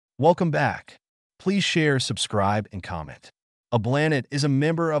Welcome back. Please share, subscribe, and comment. A planet is a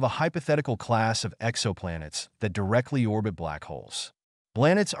member of a hypothetical class of exoplanets that directly orbit black holes.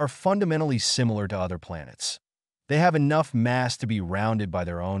 Planets are fundamentally similar to other planets. They have enough mass to be rounded by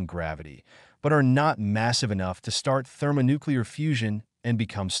their own gravity, but are not massive enough to start thermonuclear fusion and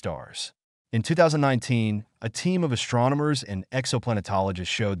become stars. In 2019, a team of astronomers and exoplanetologists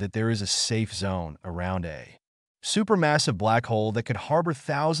showed that there is a safe zone around a supermassive black hole that could harbor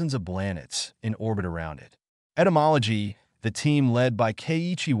thousands of planets in orbit around it. Etymology: the team led by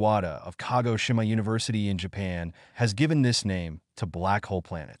Keiichi Wada of Kagoshima University in Japan has given this name to black hole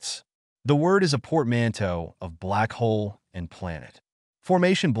planets. The word is a portmanteau of black hole and planet.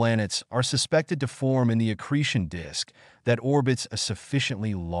 Formation planets are suspected to form in the accretion disk that orbits a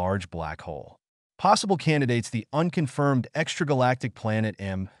sufficiently large black hole. Possible candidates: the unconfirmed extragalactic planet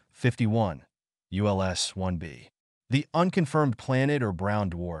M51, ULS-1b. The unconfirmed planet or brown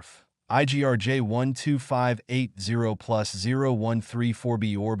dwarf, IGRJ 12580 plus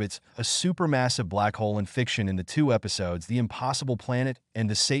 0134b, orbits a supermassive black hole. In fiction, in the two episodes The Impossible Planet and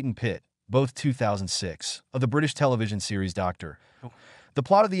The Satan Pit, both 2006, of the British television series Doctor Who, the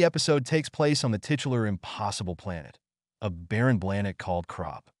plot of the episode takes place on the titular impossible planet, a barren planet called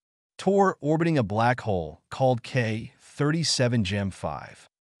Crop. Tor orbiting a black hole called K37 Gem 5.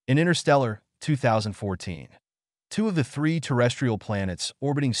 In Interstellar, 2014. Two of the three terrestrial planets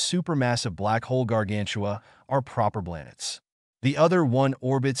orbiting supermassive black hole Gargantua are proper planets. The other one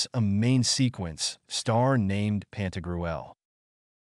orbits a main sequence star named Pantagruel.